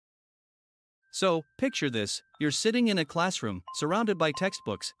So, picture this, you're sitting in a classroom, surrounded by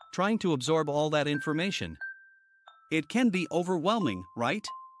textbooks, trying to absorb all that information. It can be overwhelming, right?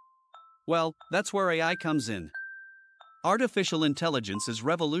 Well, that's where AI comes in. Artificial intelligence is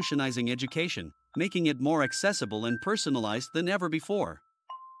revolutionizing education, making it more accessible and personalized than ever before.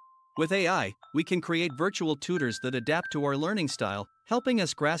 With AI, we can create virtual tutors that adapt to our learning style, helping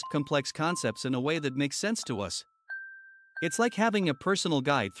us grasp complex concepts in a way that makes sense to us. It's like having a personal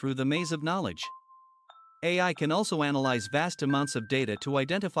guide through the maze of knowledge. AI can also analyze vast amounts of data to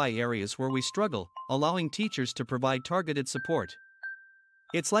identify areas where we struggle, allowing teachers to provide targeted support.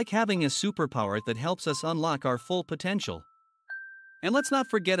 It's like having a superpower that helps us unlock our full potential. And let's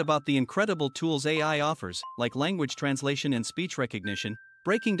not forget about the incredible tools AI offers, like language translation and speech recognition,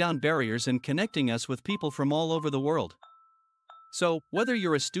 breaking down barriers and connecting us with people from all over the world. So, whether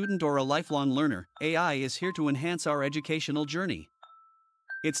you're a student or a lifelong learner, AI is here to enhance our educational journey.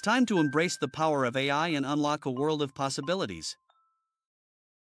 It's time to embrace the power of AI and unlock a world of possibilities.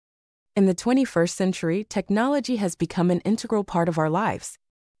 In the 21st century, technology has become an integral part of our lives.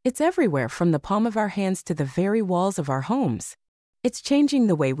 It's everywhere from the palm of our hands to the very walls of our homes. It's changing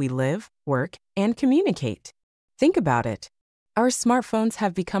the way we live, work, and communicate. Think about it. Our smartphones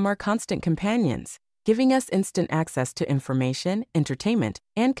have become our constant companions, giving us instant access to information, entertainment,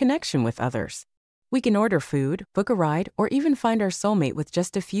 and connection with others. We can order food, book a ride, or even find our soulmate with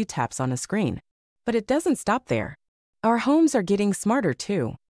just a few taps on a screen. But it doesn't stop there. Our homes are getting smarter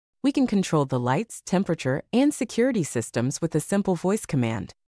too. We can control the lights, temperature, and security systems with a simple voice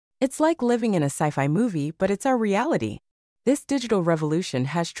command. It's like living in a sci-fi movie, but it's our reality. This digital revolution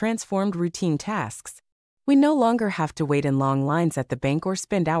has transformed routine tasks. We no longer have to wait in long lines at the bank or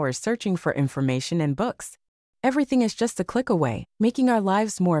spend hours searching for information and books. Everything is just a click away, making our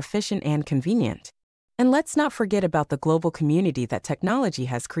lives more efficient and convenient. And let's not forget about the global community that technology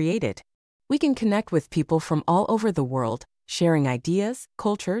has created. We can connect with people from all over the world, sharing ideas,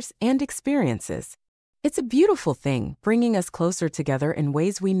 cultures, and experiences. It's a beautiful thing, bringing us closer together in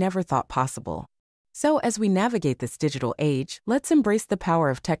ways we never thought possible. So as we navigate this digital age, let's embrace the power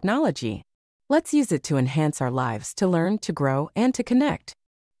of technology. Let's use it to enhance our lives, to learn, to grow, and to connect.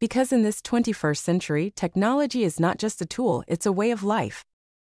 Because in this 21st century, technology is not just a tool, it's a way of life.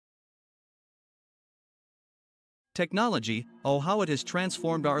 Technology, oh how it has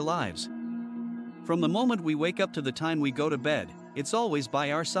transformed our lives. From the moment we wake up to the time we go to bed, it's always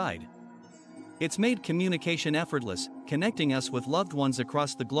by our side. It's made communication effortless, connecting us with loved ones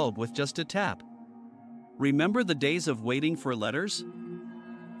across the globe with just a tap. Remember the days of waiting for letters?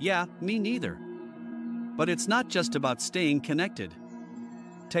 Yeah, me neither. But it's not just about staying connected.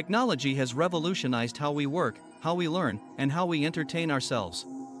 Technology has revolutionized how we work, how we learn, and how we entertain ourselves.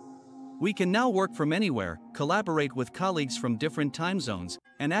 We can now work from anywhere, collaborate with colleagues from different time zones,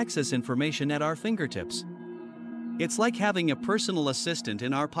 and access information at our fingertips. It's like having a personal assistant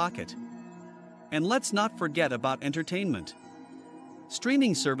in our pocket. And let's not forget about entertainment.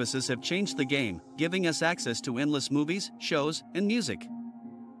 Streaming services have changed the game, giving us access to endless movies, shows, and music.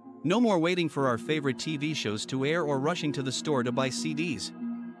 No more waiting for our favorite TV shows to air or rushing to the store to buy CDs.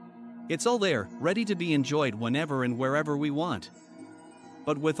 It's all there, ready to be enjoyed whenever and wherever we want.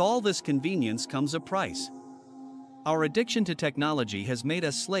 But with all this convenience comes a price. Our addiction to technology has made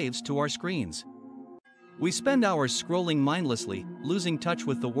us slaves to our screens. We spend hours scrolling mindlessly, losing touch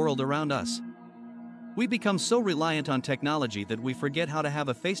with the world around us. We become so reliant on technology that we forget how to have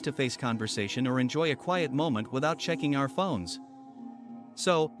a face-to-face conversation or enjoy a quiet moment without checking our phones.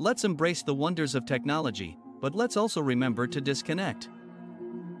 So, let's embrace the wonders of technology, but let's also remember to disconnect.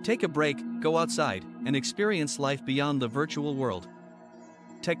 Take a break, go outside, and experience life beyond the virtual world.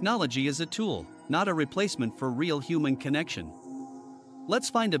 Technology is a tool, not a replacement for real human connection. Let's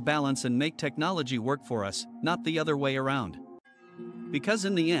find a balance and make technology work for us, not the other way around. Because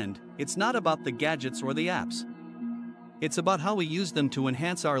in the end, it's not about the gadgets or the apps. It's about how we use them to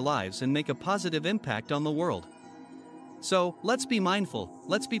enhance our lives and make a positive impact on the world. So, let's be mindful,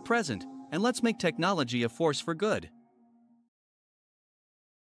 let's be present, and let's make technology a force for good.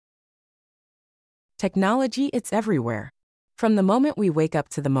 Technology, it's everywhere. From the moment we wake up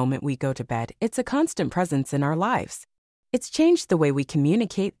to the moment we go to bed, it's a constant presence in our lives. It's changed the way we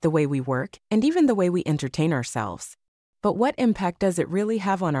communicate, the way we work, and even the way we entertain ourselves. But what impact does it really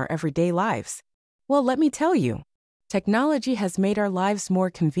have on our everyday lives? Well, let me tell you. Technology has made our lives more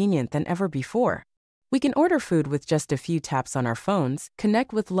convenient than ever before. We can order food with just a few taps on our phones,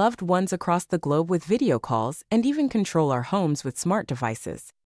 connect with loved ones across the globe with video calls, and even control our homes with smart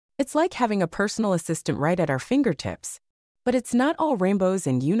devices. It's like having a personal assistant right at our fingertips. But it's not all rainbows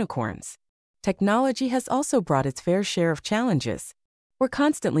and unicorns. Technology has also brought its fair share of challenges. We're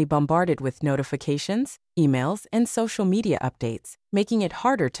constantly bombarded with notifications, emails, and social media updates, making it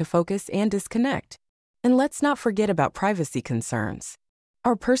harder to focus and disconnect. And let's not forget about privacy concerns.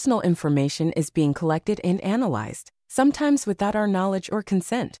 Our personal information is being collected and analyzed, sometimes without our knowledge or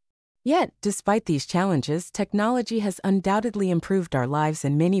consent. Yet, despite these challenges, technology has undoubtedly improved our lives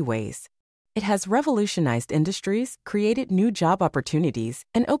in many ways. It has revolutionized industries, created new job opportunities,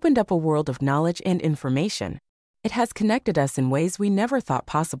 and opened up a world of knowledge and information. It has connected us in ways we never thought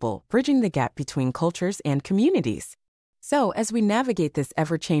possible, bridging the gap between cultures and communities. So, as we navigate this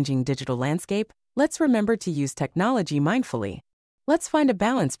ever-changing digital landscape, let's remember to use technology mindfully. Let's find a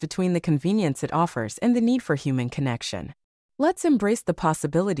balance between the convenience it offers and the need for human connection. Let's embrace the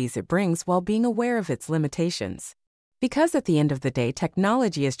possibilities it brings while being aware of its limitations. Because at the end of the day,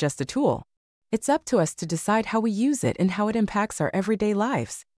 technology is just a tool. It's up to us to decide how we use it and how it impacts our everyday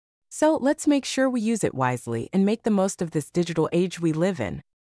lives. So let's make sure we use it wisely and make the most of this digital age we live in.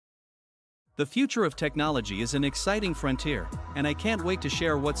 The future of technology is an exciting frontier, and I can't wait to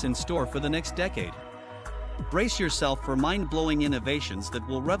share what's in store for the next decade. Brace yourself for mind-blowing innovations that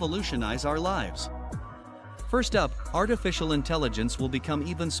will revolutionize our lives. First up, artificial intelligence will become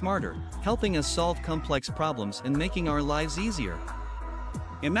even smarter, helping us solve complex problems and making our lives easier.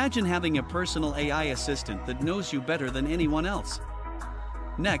 Imagine having a personal AI assistant that knows you better than anyone else.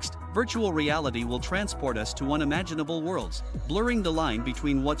 Next, virtual reality will transport us to unimaginable worlds, blurring the line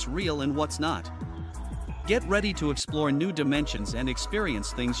between what's real and what's not. Get ready to explore new dimensions and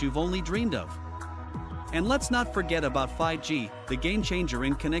experience things you've only dreamed of. And let's not forget about 5G, the game changer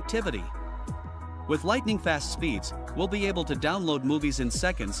in connectivity. With lightning-fast speeds, we'll be able to download movies in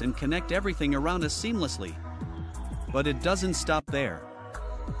seconds and connect everything around us seamlessly. But it doesn't stop there.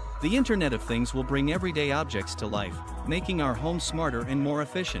 The Internet of Things will bring everyday objects to life, making our homes smarter and more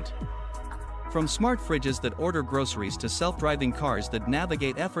efficient. From smart fridges that order groceries to self-driving cars that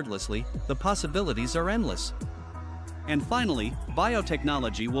navigate effortlessly, the possibilities are endless. And finally,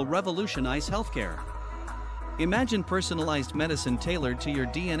 biotechnology will revolutionize healthcare. Imagine personalized medicine tailored to your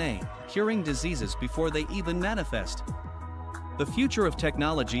DNA, curing diseases before they even manifest. The future of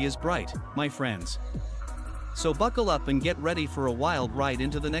technology is bright, my friends. So buckle up and get ready for a wild ride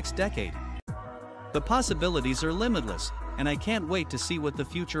into the next decade. The possibilities are limitless, and I can't wait to see what the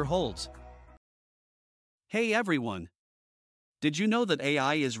future holds. Hey everyone! Did you know that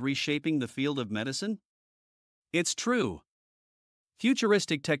AI is reshaping the field of medicine? It's true.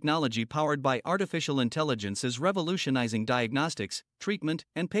 Futuristic technology powered by artificial intelligence is revolutionizing diagnostics, treatment,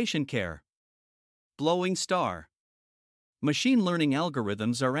 and patient care. Blowing star. Machine learning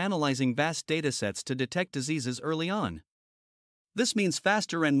algorithms are analyzing vast datasets to detect diseases early on. This means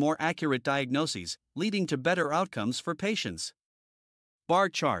faster and more accurate diagnoses, leading to better outcomes for patients. Bar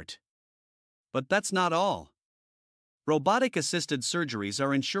chart. But that's not all. Robotic-assisted surgeries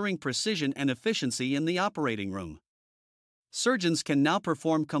are ensuring precision and efficiency in the operating room. Surgeons can now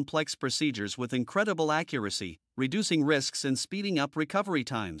perform complex procedures with incredible accuracy, reducing risks and speeding up recovery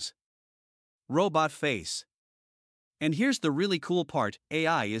times. Robot face. And here's the really cool part,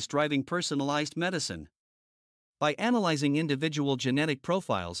 AI is driving personalized medicine. By analyzing individual genetic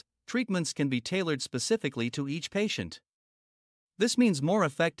profiles, treatments can be tailored specifically to each patient. This means more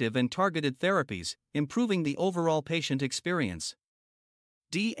effective and targeted therapies, improving the overall patient experience.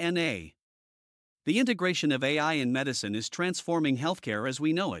 DNA. The integration of AI in medicine is transforming healthcare as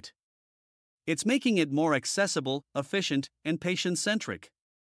we know it. It's making it more accessible, efficient, and patient-centric.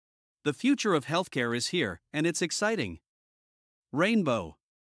 The future of healthcare is here, and it's exciting. Rainbow.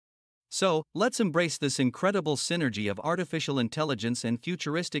 So, let's embrace this incredible synergy of artificial intelligence and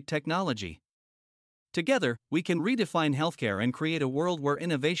futuristic technology. Together, we can redefine healthcare and create a world where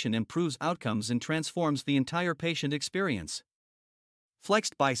innovation improves outcomes and transforms the entire patient experience.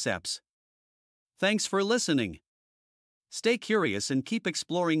 Flexed biceps. Thanks for listening. Stay curious and keep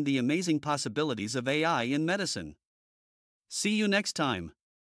exploring the amazing possibilities of AI in medicine. See you next time.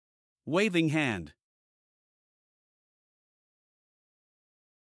 Waving hand.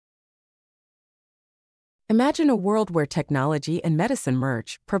 Imagine a world where technology and medicine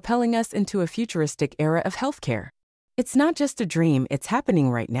merge, propelling us into a futuristic era of healthcare. It's not just a dream, it's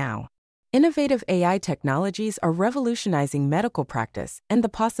happening right now. Innovative AI technologies are revolutionizing medical practice, and the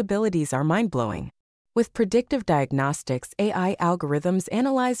possibilities are mind-blowing. With predictive diagnostics, AI algorithms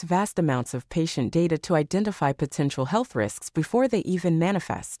analyze vast amounts of patient data to identify potential health risks before they even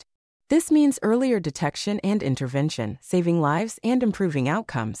manifest. This means earlier detection and intervention, saving lives and improving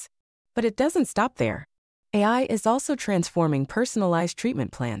outcomes. But it doesn't stop there. AI is also transforming personalized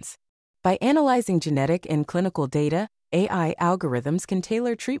treatment plans. By analyzing genetic and clinical data, AI algorithms can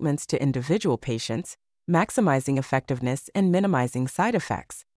tailor treatments to individual patients, maximizing effectiveness and minimizing side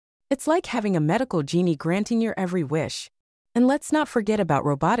effects. It's like having a medical genie granting your every wish. And let's not forget about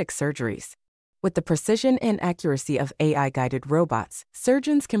robotic surgeries. With the precision and accuracy of AI-guided robots,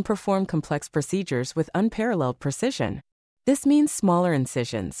 surgeons can perform complex procedures with unparalleled precision. This means smaller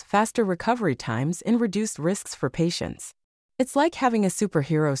incisions, faster recovery times, and reduced risks for patients. It's like having a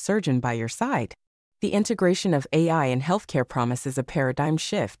superhero surgeon by your side. The integration of AI in healthcare promises a paradigm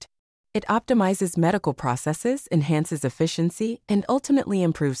shift. It optimizes medical processes, enhances efficiency, and ultimately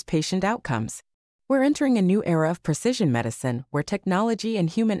improves patient outcomes. We're entering a new era of precision medicine where technology and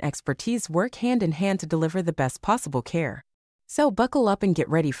human expertise work hand in hand to deliver the best possible care. So buckle up and get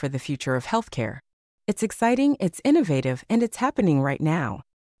ready for the future of healthcare. It's exciting, it's innovative, and it's happening right now.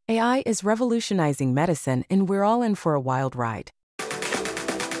 AI is revolutionizing medicine, and we're all in for a wild ride.